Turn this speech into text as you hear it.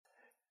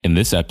In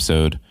this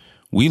episode,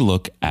 we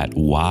look at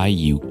why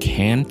you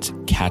can't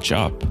catch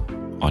up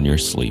on your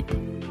sleep.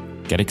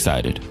 Get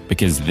excited,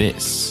 because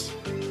this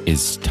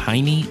is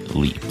Tiny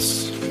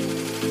Leaps,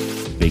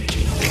 Big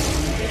Changes.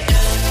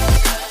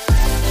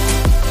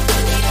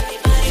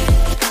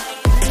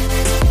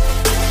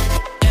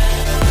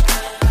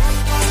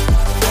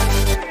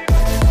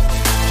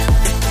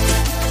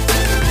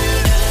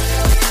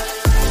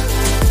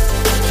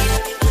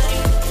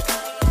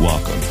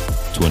 Welcome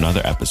to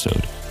another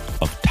episode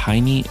of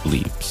Tiny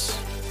Leaps,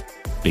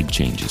 Big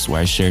Changes,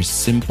 where I share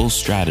simple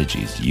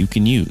strategies you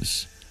can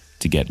use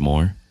to get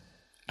more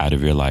out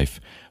of your life.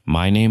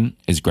 My name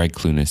is Greg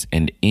Clunas,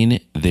 and in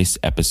this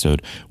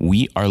episode,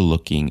 we are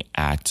looking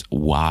at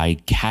why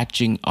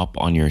catching up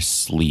on your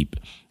sleep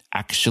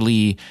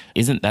actually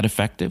isn't that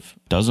effective,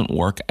 doesn't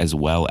work as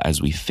well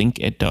as we think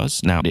it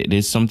does. Now, it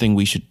is something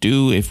we should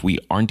do if we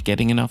aren't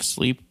getting enough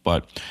sleep,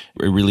 but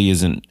it really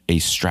isn't a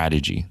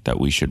strategy that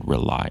we should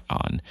rely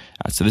on.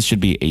 So this should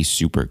be a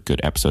super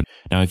good episode.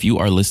 Now, if you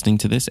are listening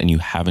to this and you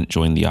haven't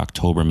joined the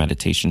October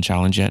Meditation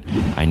Challenge yet,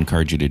 I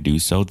encourage you to do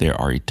so. There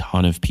are a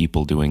ton of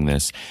people doing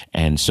this,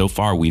 and so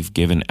far we've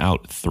given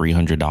out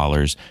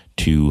 $300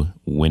 to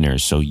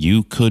winners. So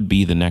you could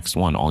be the next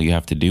one. All you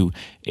have to do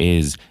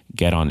is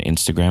get on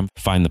Instagram,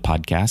 find the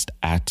podcast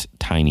at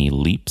Tiny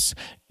Leaps,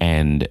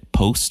 and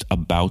post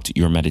about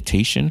your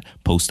meditation,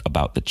 post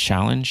about the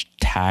challenge,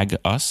 tag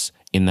us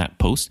in that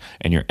post,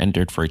 and you're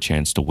entered for a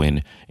chance to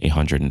win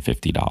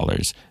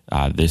 $150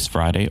 this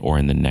Friday or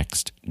in the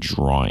next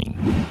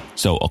drawing.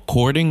 So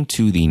according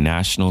to the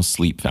National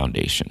Sleep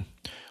Foundation,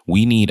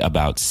 we need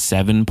about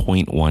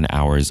 7.1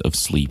 hours of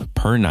sleep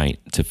per night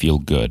to feel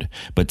good,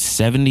 but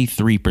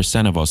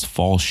 73% of us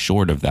fall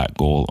short of that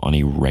goal on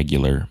a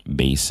regular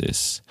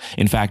basis.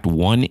 In fact,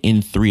 1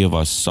 in 3 of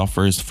us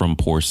suffers from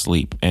poor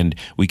sleep, and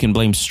we can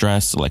blame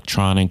stress,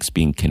 electronics,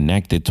 being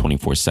connected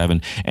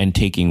 24/7, and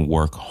taking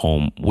work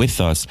home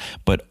with us.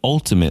 But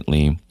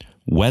ultimately,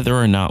 whether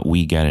or not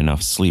we get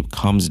enough sleep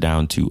comes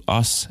down to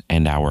us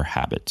and our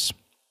habits.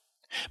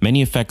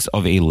 Many effects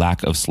of a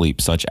lack of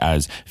sleep, such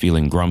as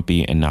feeling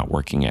grumpy and not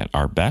working at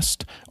our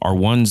best, are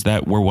ones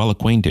that we're well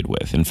acquainted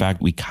with. In fact,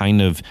 we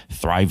kind of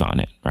thrive on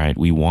it, right?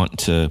 We want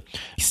to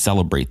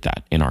celebrate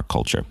that in our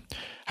culture.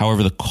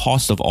 However, the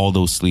cost of all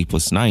those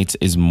sleepless nights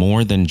is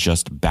more than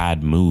just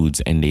bad moods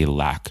and a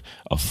lack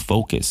of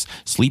focus.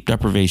 Sleep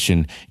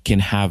deprivation can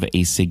have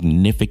a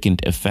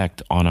significant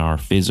effect on our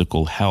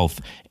physical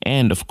health,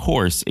 and of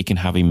course, it can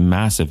have a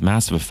massive,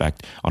 massive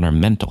effect on our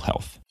mental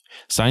health.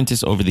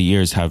 Scientists over the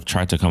years have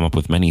tried to come up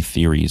with many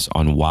theories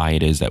on why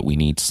it is that we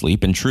need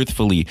sleep. And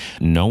truthfully,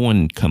 no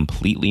one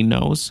completely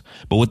knows.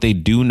 But what they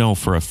do know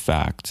for a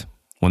fact,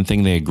 one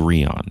thing they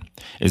agree on,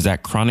 is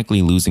that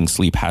chronically losing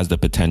sleep has the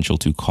potential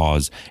to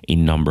cause a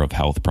number of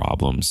health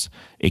problems.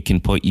 It can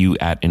put you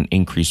at an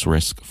increased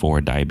risk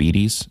for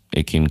diabetes.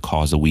 It can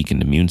cause a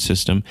weakened immune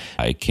system.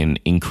 It can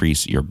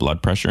increase your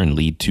blood pressure and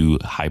lead to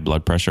high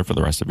blood pressure for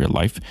the rest of your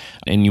life.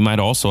 And you might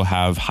also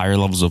have higher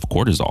levels of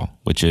cortisol,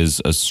 which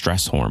is a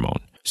stress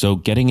hormone. So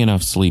getting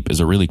enough sleep is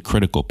a really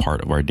critical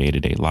part of our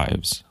day-to-day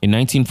lives. In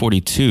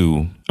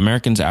 1942,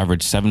 Americans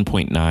averaged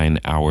 7.9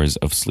 hours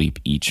of sleep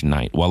each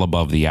night, well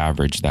above the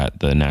average that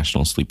the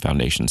National Sleep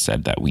Foundation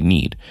said that we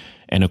need.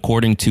 And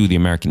according to the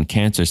American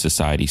Cancer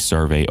Society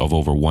survey of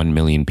over 1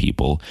 million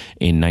people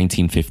in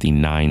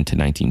 1959 to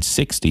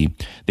 1960,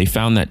 they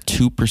found that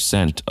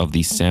 2% of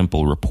the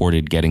sample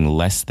reported getting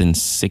less than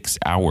 6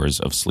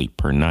 hours of sleep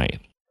per night.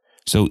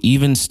 So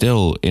even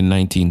still in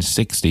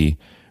 1960,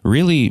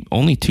 really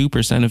only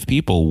 2% of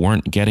people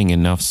weren't getting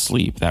enough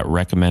sleep that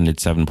recommended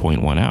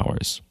 7.1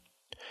 hours.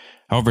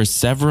 However,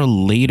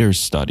 several later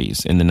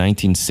studies in the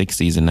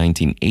 1960s and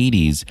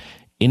 1980s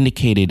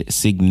indicated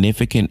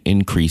significant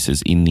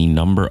increases in the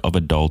number of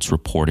adults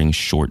reporting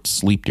short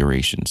sleep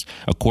durations.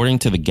 According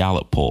to the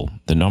Gallup poll,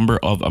 the number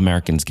of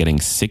Americans getting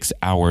 6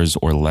 hours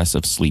or less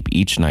of sleep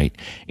each night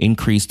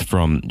increased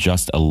from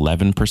just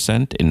 11%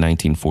 in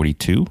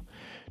 1942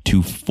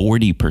 to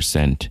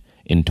 40%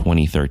 in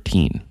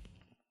 2013.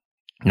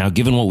 Now,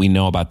 given what we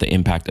know about the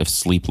impact of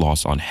sleep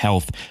loss on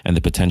health and the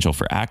potential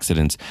for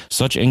accidents,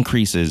 such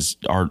increases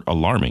are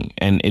alarming,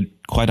 and it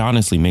quite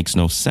honestly makes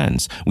no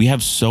sense. We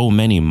have so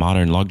many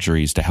modern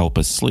luxuries to help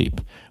us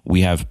sleep.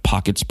 We have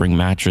pocket spring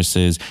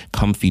mattresses,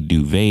 comfy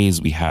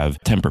duvets, we have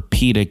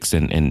Tempur-Pedics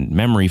and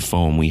memory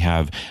foam, we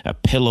have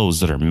pillows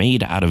that are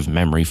made out of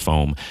memory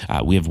foam,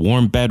 we have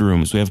warm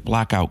bedrooms, we have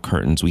blackout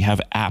curtains, we have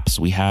apps,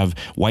 we have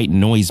white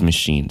noise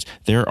machines.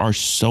 There are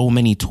so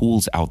many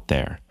tools out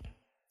there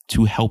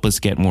to help us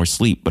get more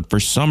sleep. But for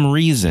some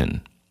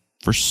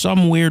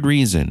weird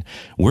reason,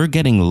 we're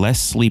getting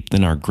less sleep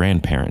than our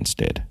grandparents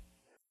did.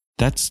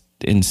 That's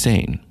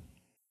insane.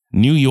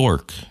 New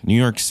York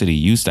City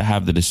used to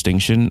have the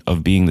distinction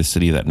of being the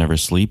city that never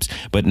sleeps,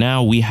 but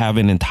now we have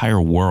an entire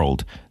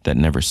world that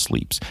never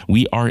sleeps.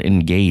 We are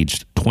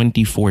engaged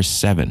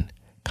 24/7,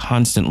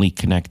 constantly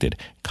connected,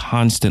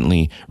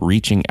 constantly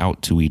reaching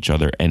out to each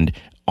other and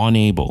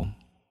unable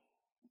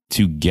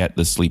to get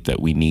the sleep that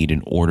we need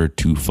in order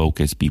to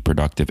focus, be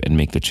productive, and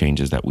make the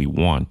changes that we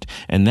want.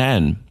 And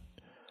then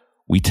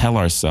we tell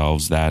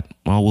ourselves that,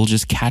 well, we'll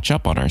just catch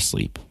up on our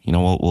sleep.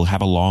 We'll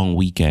have a long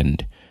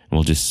weekend and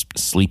we'll just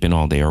sleep in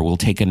all day, or we'll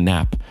take a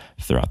nap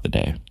throughout the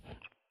day.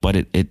 But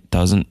it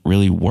doesn't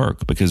really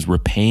work, because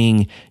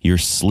repaying your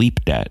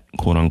sleep debt,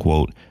 quote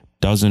unquote,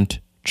 doesn't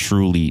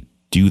truly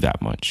do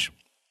that much.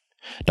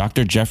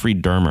 Dr. Jeffrey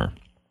Dermer,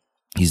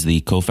 he's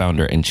the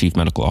co-founder and chief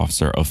medical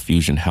officer of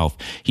Fusion Health.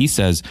 He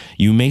says,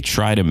 you may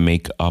try to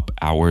make up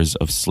hours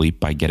of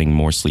sleep by getting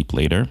more sleep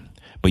later,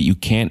 but you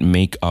can't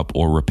make up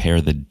or repair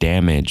the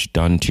damage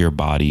done to your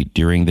body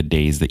during the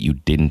days that you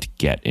didn't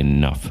get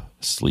enough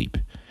sleep.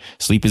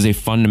 Sleep is a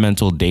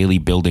fundamental daily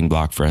building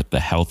block for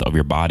the health of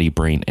your body,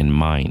 brain, and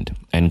mind,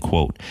 end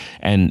quote.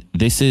 And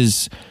this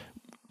is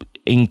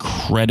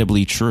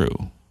incredibly true.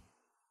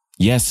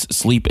 Yes,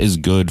 sleep is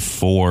good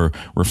for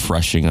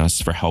refreshing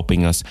us, for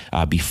helping us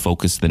be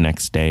focused the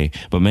next day.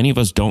 But many of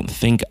us don't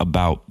think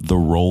about the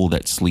role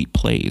that sleep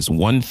plays.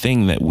 One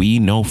thing that we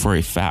know for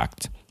a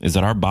fact is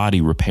that our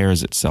body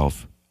repairs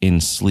itself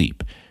in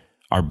sleep.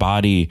 Our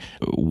body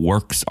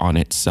works on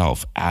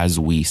itself as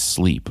we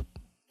sleep.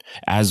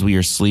 As we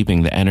are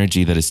sleeping, the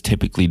energy that is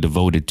typically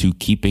devoted to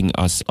keeping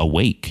us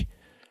awake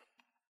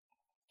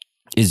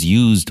is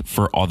used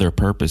for other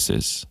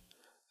purposes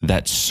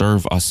that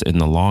serve us in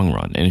the long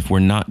run. And if we're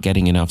not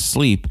getting enough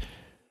sleep,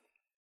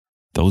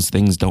 those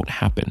things don't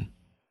happen.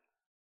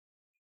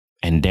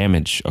 And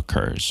damage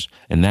occurs.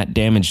 And that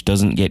damage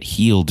doesn't get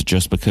healed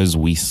just because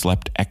we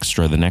slept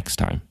extra the next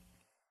time.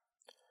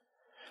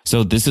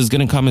 So this is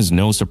going to come as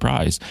no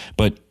surprise,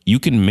 but you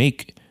can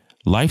make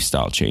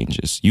lifestyle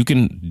changes. You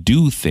can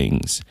do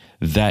things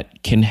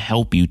that can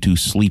help you to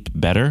sleep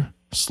better,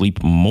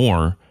 sleep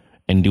more,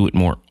 and do it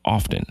more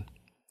often.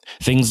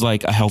 Things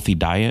like a healthy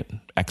diet,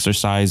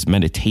 exercise,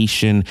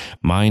 meditation,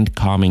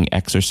 mind-calming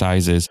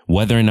exercises,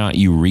 whether or not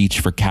you reach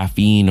for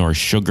caffeine or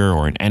sugar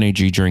or an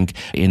energy drink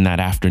in that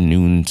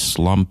afternoon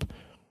slump.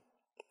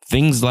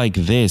 Things like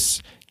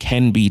this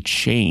can be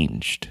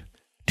changed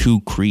to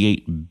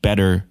create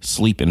better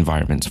sleep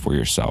environments for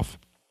yourself.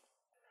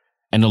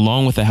 And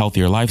along with a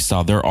healthier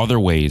lifestyle, there are other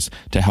ways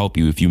to help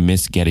you if you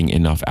miss getting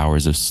enough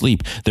hours of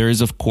sleep. There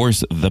is, of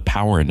course, the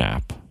power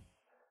nap.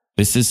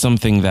 This is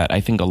something that I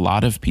think a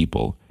lot of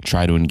people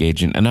try to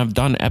engage in, and I've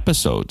done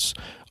episodes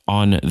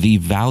on the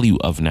value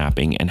of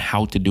napping and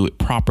how to do it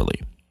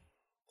properly.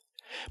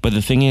 But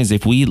the thing is,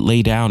 if we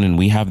lay down and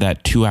we have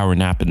that 2-hour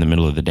nap in the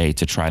middle of the day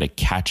to try to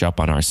catch up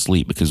on our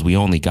sleep because we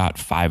only got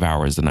 5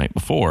 hours the night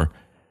before,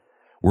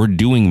 we're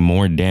doing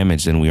more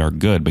damage than we are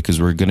good,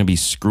 because we're going to be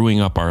screwing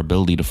up our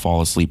ability to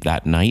fall asleep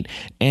that night,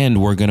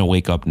 and we're going to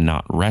wake up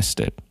not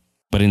rested.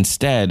 But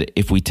instead,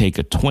 if we take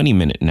a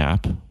 20-minute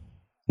nap,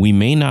 we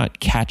may not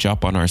catch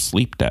up on our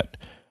sleep debt,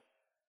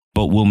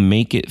 but we'll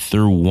make it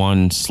through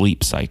one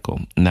sleep cycle.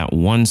 And that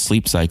one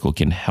sleep cycle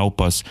can help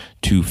us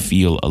to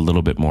feel a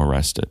little bit more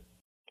rested.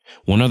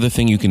 One other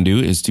thing you can do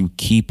is to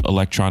keep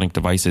electronic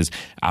devices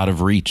out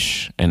of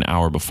reach an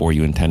hour before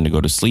you intend to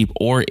go to sleep.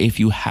 Or if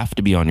you have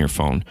to be on your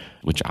phone,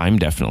 which I'm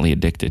definitely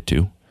addicted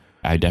to,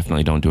 I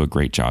definitely don't do a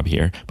great job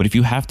here. But if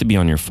you have to be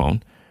on your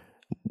phone,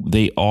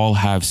 they all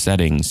have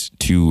settings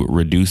to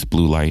reduce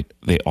blue light.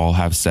 They all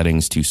have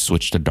settings to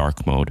switch to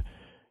dark mode.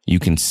 You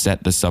can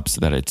set this up so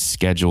that it's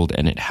scheduled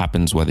and it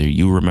happens whether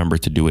you remember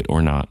to do it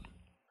or not.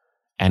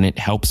 And it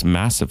helps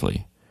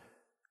massively.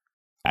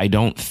 I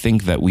don't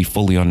think that we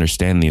fully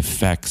understand the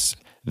effects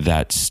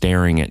that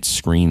staring at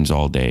screens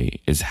all day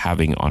is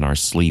having on our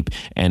sleep.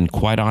 And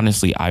quite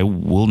honestly, I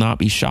will not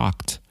be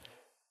shocked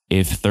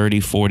if 30,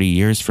 40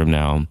 years from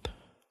now,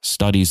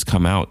 studies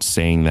come out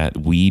saying that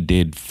we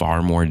did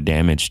far more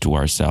damage to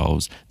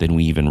ourselves than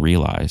we even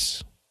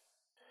realize.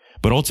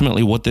 But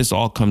ultimately, what this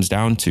all comes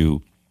down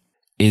to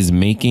is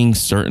making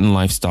certain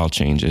lifestyle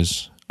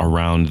changes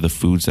around the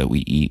foods that we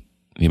eat,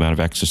 the amount of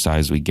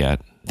exercise we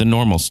get, the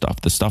normal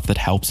stuff, the stuff that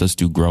helps us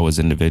to grow as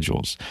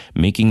individuals,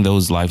 making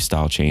those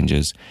lifestyle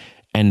changes,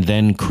 and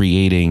then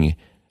creating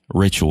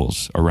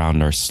rituals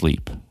around our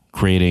sleep,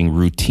 creating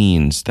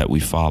routines that we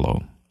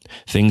follow,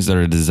 things that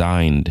are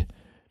designed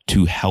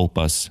to help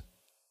us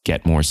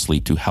get more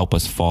sleep, to help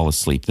us fall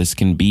asleep. This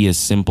can be as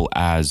simple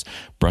as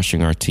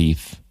brushing our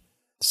teeth,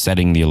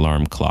 setting the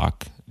alarm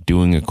clock,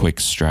 doing a quick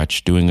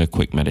stretch, doing a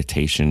quick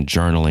meditation,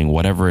 journaling,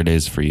 whatever it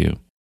is for you,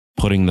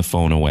 putting the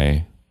phone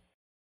away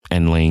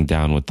and laying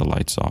down with the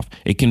lights off.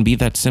 It can be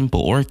that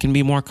simple, or it can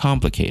be more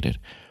complicated.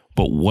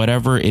 But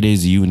whatever it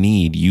is you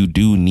need, you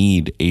do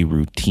need a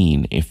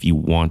routine if you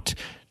want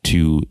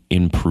to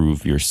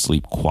improve your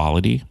sleep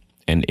quality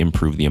and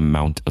improve the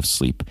amount of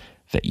sleep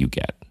that you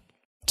get.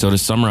 So to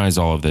summarize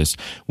all of this,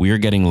 we are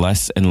getting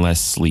less and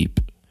less sleep,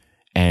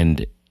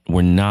 and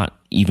we're not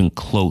even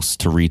close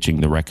to reaching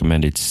the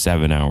recommended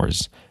 7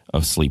 hours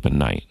of sleep a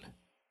night.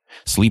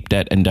 Sleep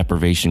debt and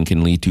deprivation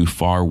can lead to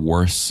far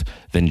worse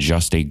than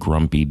just a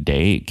grumpy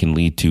day. It can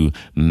lead to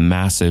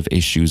massive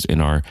issues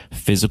in our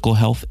physical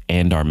health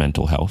and our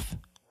mental health.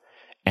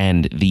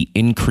 And the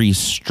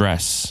increased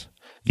stress,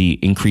 the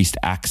increased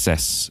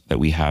access that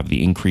we have,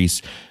 the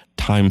increased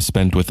time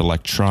spent with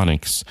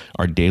electronics,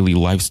 our daily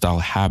lifestyle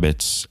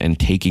habits, and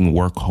taking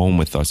work home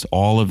with us.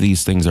 All of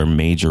these things are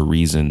major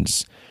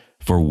reasons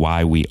for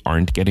why we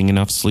aren't getting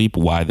enough sleep,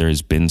 why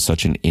there's been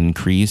such an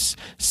increase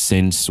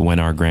since when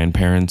our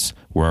grandparents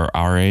were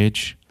our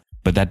age.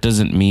 But that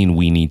doesn't mean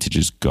we need to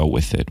just go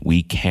with it.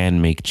 We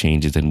can make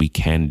changes and we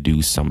can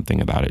do something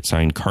about it. So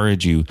I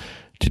encourage you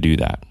to do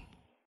that.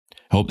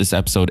 I hope this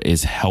episode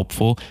is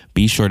helpful.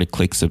 Be sure to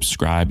click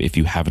subscribe if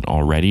you haven't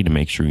already to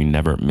make sure you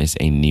never miss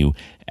a new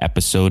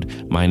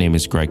episode. My name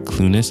is Greg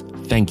Clunis.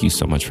 Thank you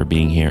so much for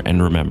being here.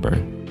 And remember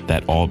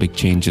that all big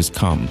changes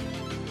come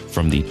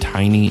from the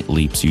tiny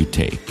leaps you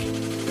take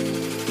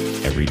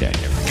every day.